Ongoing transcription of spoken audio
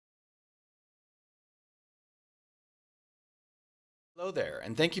Hello there,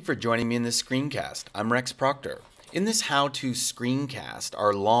 and thank you for joining me in this screencast. I'm Rex Proctor. In this how-to screencast,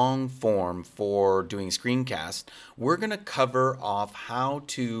 our long form for doing screencast, we're going to cover off how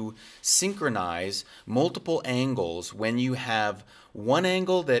to synchronize multiple angles when you have one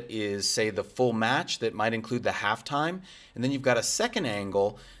angle that is, say, the full match that might include the halftime, and then you've got a second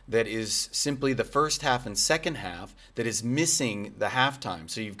angle that is simply the first half and second half that is missing the halftime.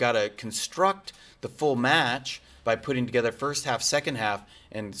 So you've got to construct the full match by putting together first half, second half,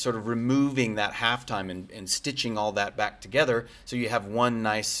 and sort of removing that halftime and stitching all that back together so you have one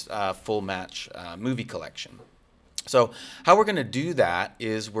nice full match movie collection. So how we're going to do that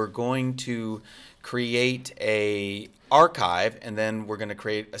is we're going to create a archive, and then we're going to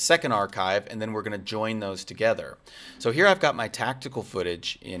create a second archive, and then we're going to join those together. So here I've got my tactical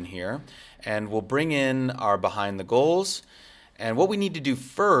footage in here, and we'll bring in our behind the goals. And what we need to do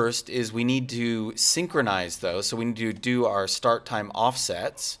first is we need to synchronize those. So we need to do our start time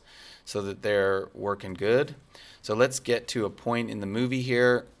offsets so that they're working good. So let's get to a point in the movie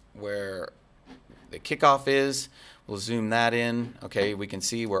here where the kickoff is. We'll zoom that in. Okay, we can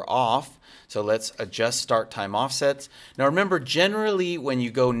see we're off. So let's adjust start time offsets. Now remember, generally when you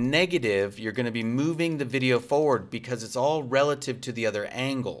go negative, you're going to be moving the video forward because it's all relative to the other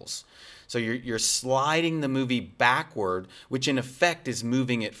angles. So you're sliding the movie backward, which in effect is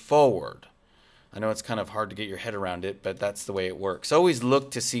moving it forward. I know it's kind of hard to get your head around it, but that's the way it works. Always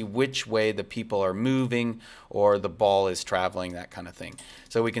look to see which way the people are moving or the ball is traveling, that kind of thing.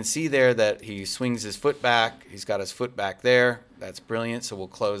 So we can see there that he swings his foot back. He's got his foot back there. That's brilliant, so we'll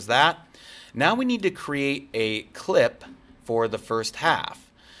close that. Now we need to create a clip for the first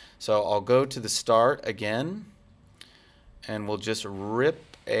half. So I'll go to the start again, and we'll just rip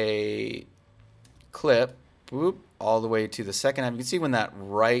a clip whoop, all the way to the second half. You can see when that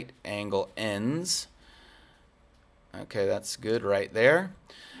right angle ends. Okay, that's good right there.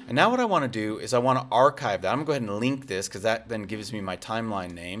 And now what I want to do is I want to archive that. I'm going to go ahead and link this because that then gives me my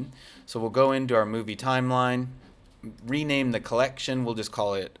timeline name. So we'll go into our movie timeline, rename the collection. We'll just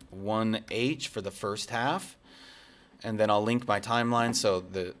call it 1H for the first half. And then I'll link my timeline so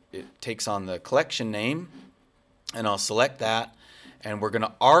that it takes on the collection name. And I'll select that. And we're going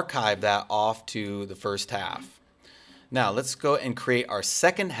to archive that off to the first half. Now let's go and create our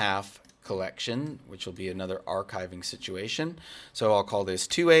second half collection, which will be another archiving situation. So I'll call this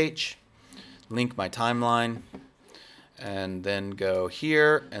 2H, link my timeline, and then go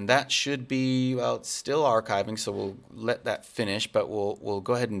here. And that should be, well, it's still archiving, so we'll let that finish, but we'll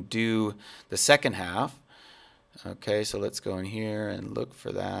go ahead and do the second half. Okay, so let's go in here and look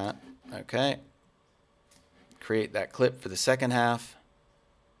for that. Okay. Create that clip for the second half.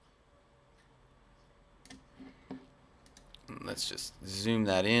 Let's just zoom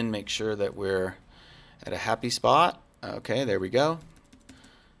that in, make sure that we're at a happy spot. Okay, there we go.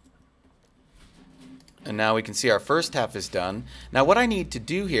 And now we can see our first half is done. Now what I need to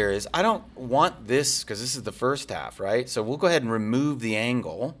do here is I don't want this because this is the first half, right? So we'll go ahead and remove the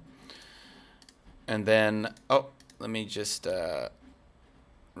angle. And then, oh, let me just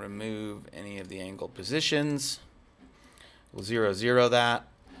remove any of the angle positions. We'll 0, 0 that.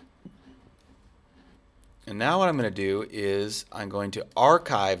 And now what I'm going to do is I'm going to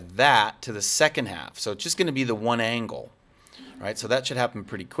archive that to the second half. So it's just going to be the one angle, right? So that should happen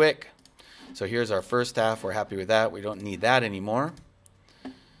pretty quick. So here's our first half. We're happy with that. We don't need that anymore.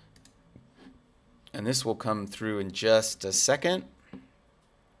 And this will come through in just a second.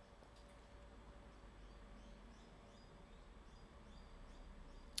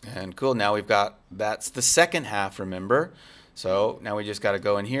 And cool, now we've got, that's the second half, remember. So now we just got to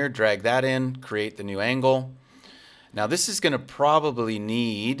go in here, drag that in, create the new angle. Now this is going to probably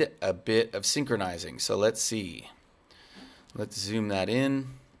need a bit of synchronizing. So let's see. Let's zoom that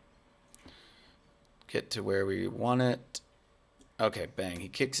in. Get to where we want it. Okay, bang, he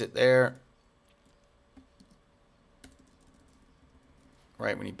kicks it there.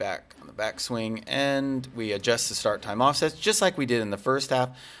 Right when he back on the backswing, and we adjust the start time offsets just like we did in the first half.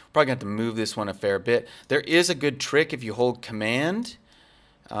 Probably going to have to move this one a fair bit. There is a good trick if you hold command.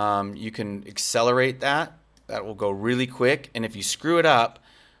 You can accelerate that. That will go really quick. And if you screw it up,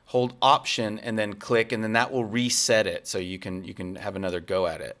 hold option and then click, and then that will reset it so you can have another go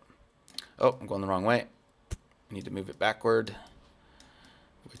at it. Oh, I'm going the wrong way. I need to move it backward,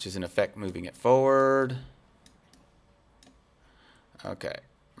 which is in effect moving it forward. Okay.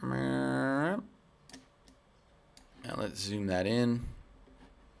 Now let's zoom that in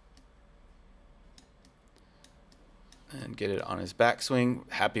and get it on his backswing.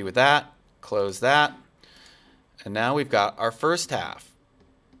 Happy with that. Close that. And now we've got our first half.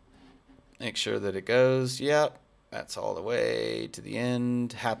 Make sure that it goes. Yep. That's all the way to the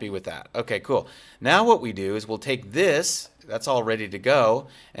end. Happy with that. Okay, cool. Now what we do is we'll take this, that's all ready to go,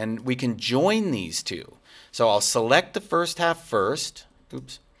 and we can join these two. So I'll select the first half first.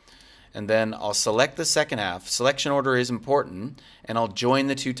 Oops. And then I'll select the second half. Selection order is important. And I'll join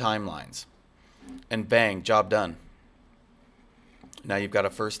the two timelines. And bang, job done. Now you've got a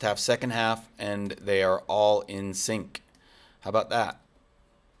first half, second half, and they are all in sync. How about that?